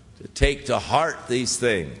to take to heart these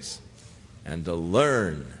things and to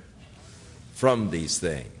learn from these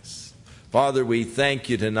things. Father, we thank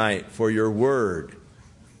you tonight for your word.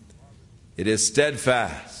 It is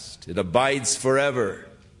steadfast. It abides forever.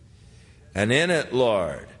 And in it,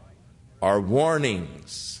 Lord, are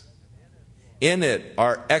warnings. In it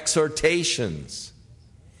are exhortations.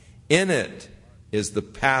 In it is the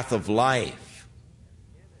path of life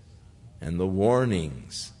and the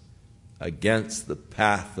warnings against the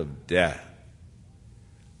path of death.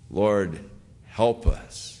 Lord, help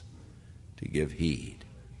us to give heed.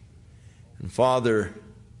 And Father,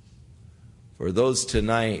 for those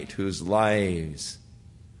tonight whose lives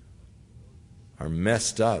are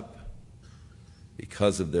messed up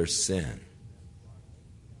because of their sin,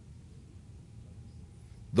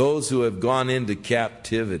 those who have gone into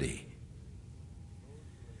captivity,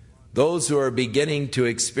 those who are beginning to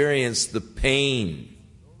experience the pain,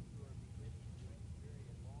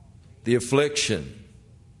 the affliction,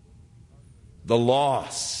 the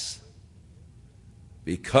loss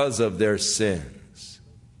because of their sins,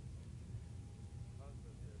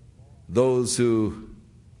 those who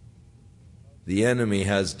the enemy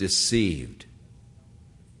has deceived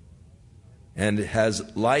and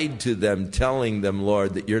has lied to them, telling them,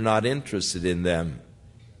 Lord, that you're not interested in them.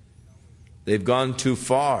 They've gone too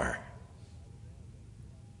far,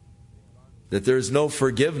 that there's no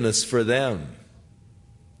forgiveness for them.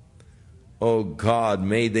 Oh God,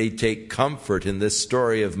 may they take comfort in this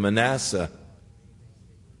story of Manasseh,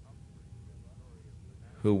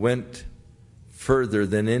 who went further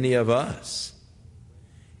than any of us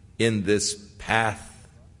in this path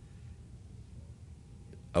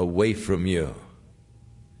away from you.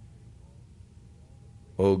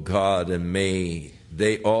 Oh God, and may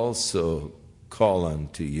they also call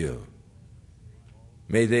unto you.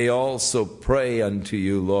 May they also pray unto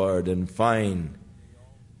you, Lord, and find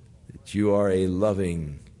that you are a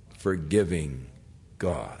loving, forgiving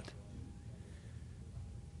God.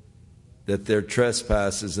 That their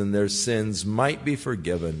trespasses and their sins might be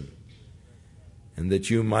forgiven, and that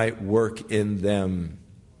you might work in them,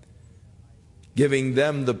 giving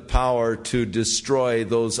them the power to destroy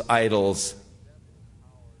those idols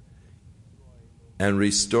and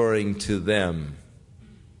restoring to them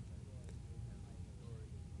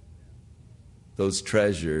those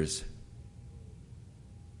treasures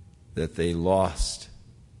that they lost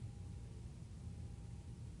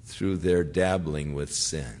through their dabbling with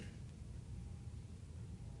sin.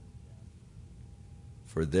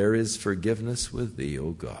 For there is forgiveness with thee,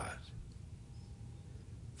 O God,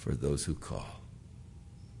 for those who call.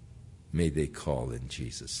 May they call in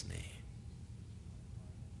Jesus' name.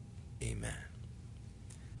 Amen.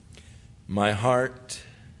 My heart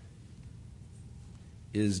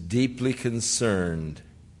is deeply concerned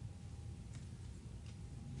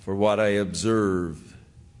for what I observe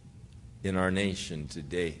in our nation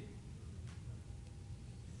today.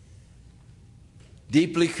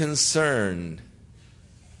 Deeply concerned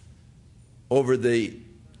over the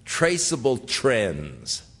traceable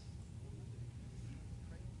trends,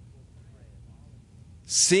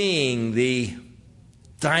 seeing the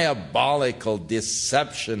diabolical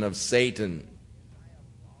deception of Satan,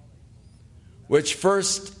 which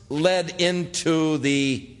first led into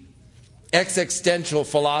the existential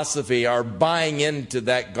philosophy, our buying into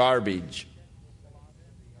that garbage,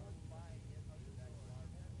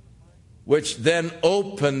 which then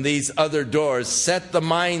opened these other doors, set the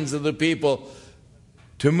minds of the people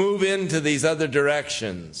to move into these other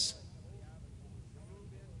directions.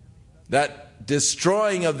 That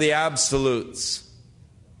destroying of the absolutes,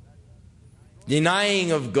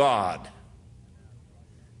 denying of God,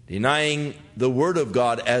 denying the Word of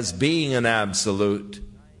God as being an absolute.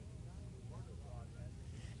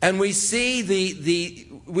 And we see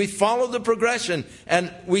we follow the progression,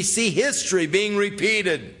 and we see history being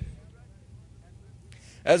repeated.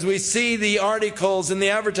 As we see the articles and the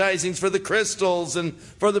advertisings for the crystals and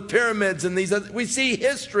for the pyramids and these other, we see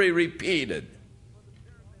history repeated.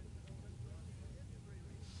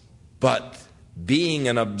 But being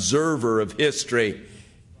an observer of history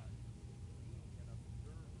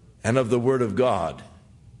and of the Word of God,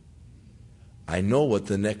 I know what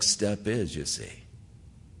the next step is, you see.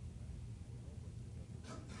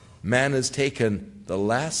 Man has taken the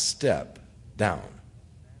last step down.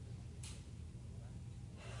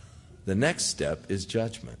 The next step is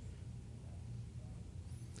judgment.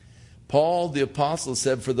 Paul the apostle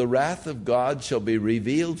said, "For the wrath of God shall be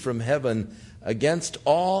revealed from heaven against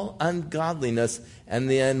all ungodliness and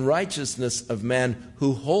the unrighteousness of men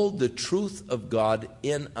who hold the truth of God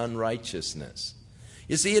in unrighteousness."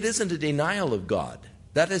 You see, it isn't a denial of God.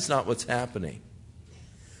 That is not what's happening.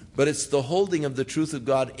 But it's the holding of the truth of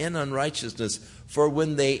God in unrighteousness. For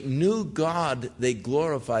when they knew God, they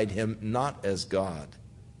glorified him not as God,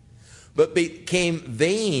 but became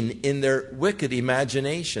vain in their wicked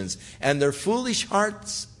imaginations. And their foolish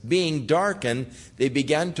hearts being darkened, they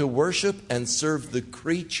began to worship and serve the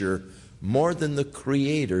creature more than the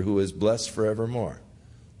Creator, who is blessed forevermore.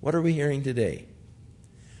 What are we hearing today?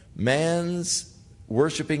 Man's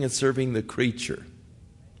worshiping and serving the creature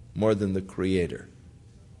more than the Creator.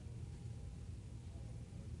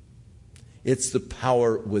 It's the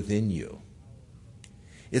power within you.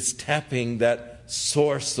 It's tapping that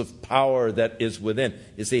source of power that is within.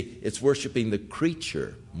 You see, it's worshiping the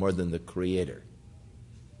creature more than the Creator.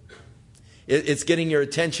 It's getting your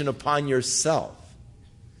attention upon yourself,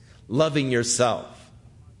 loving yourself,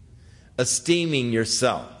 esteeming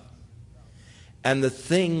yourself. And the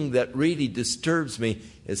thing that really disturbs me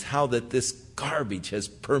is how that this garbage has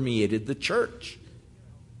permeated the church.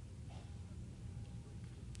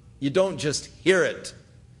 You don't just hear it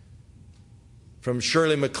from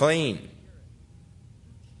Shirley MacLaine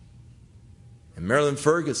and Marilyn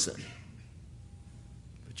Ferguson,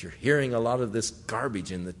 but you're hearing a lot of this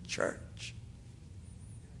garbage in the church.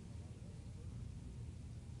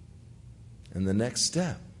 And the next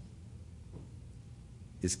step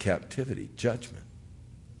is captivity, judgment,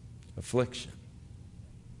 affliction.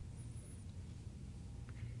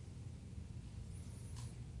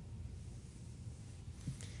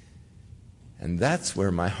 And that's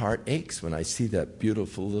where my heart aches when I see that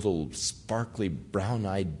beautiful little sparkly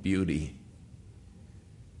brown-eyed beauty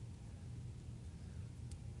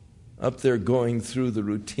up there going through the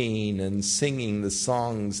routine and singing the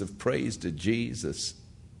songs of praise to Jesus.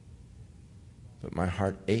 But my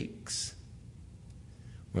heart aches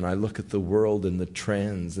when I look at the world and the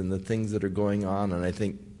trends and the things that are going on, and I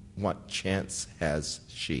think, what chance has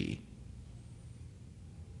she?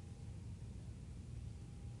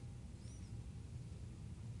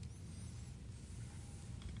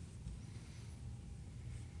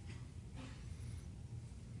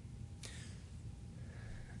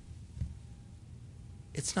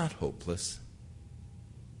 It's not hopeless.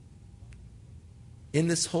 In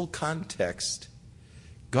this whole context,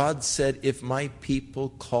 God said, if my people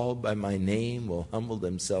called by my name will humble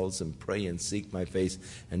themselves and pray and seek my face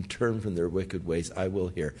and turn from their wicked ways, I will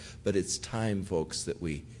hear. But it's time, folks, that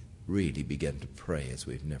we really begin to pray as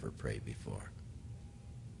we've never prayed before.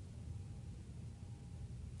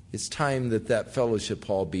 It's time that that fellowship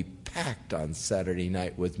hall be packed on Saturday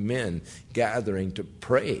night with men gathering to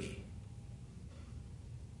pray.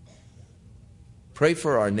 Pray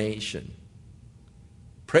for our nation.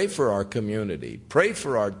 Pray for our community. Pray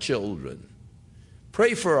for our children.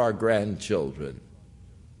 Pray for our grandchildren.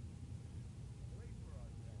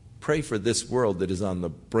 Pray for this world that is on the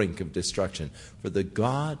brink of destruction. For the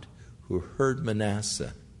God who heard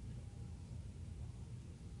Manasseh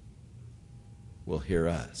will hear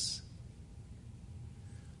us.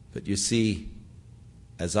 But you see,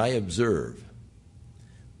 as I observe,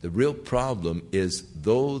 the real problem is,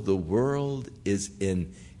 though the world is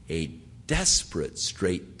in a desperate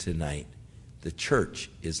strait tonight, the church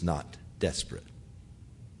is not desperate.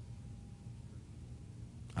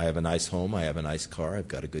 I have a nice home, I have a nice car, I've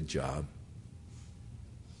got a good job.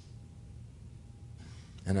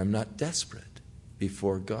 And I'm not desperate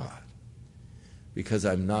before God, because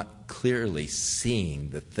I'm not clearly seeing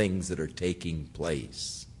the things that are taking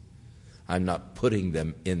place. I'm not putting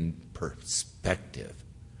them in perspective.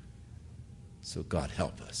 So God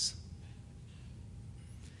help us.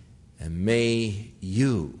 And may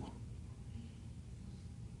you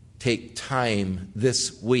take time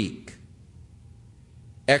this week,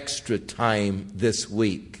 extra time this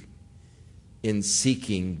week, in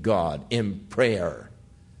seeking God, in prayer,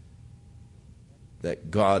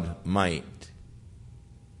 that God might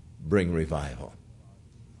bring revival,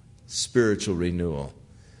 spiritual renewal,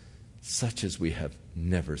 such as we have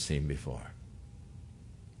never seen before.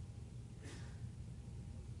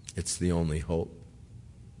 It's the only hope.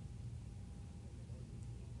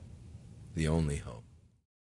 The only hope.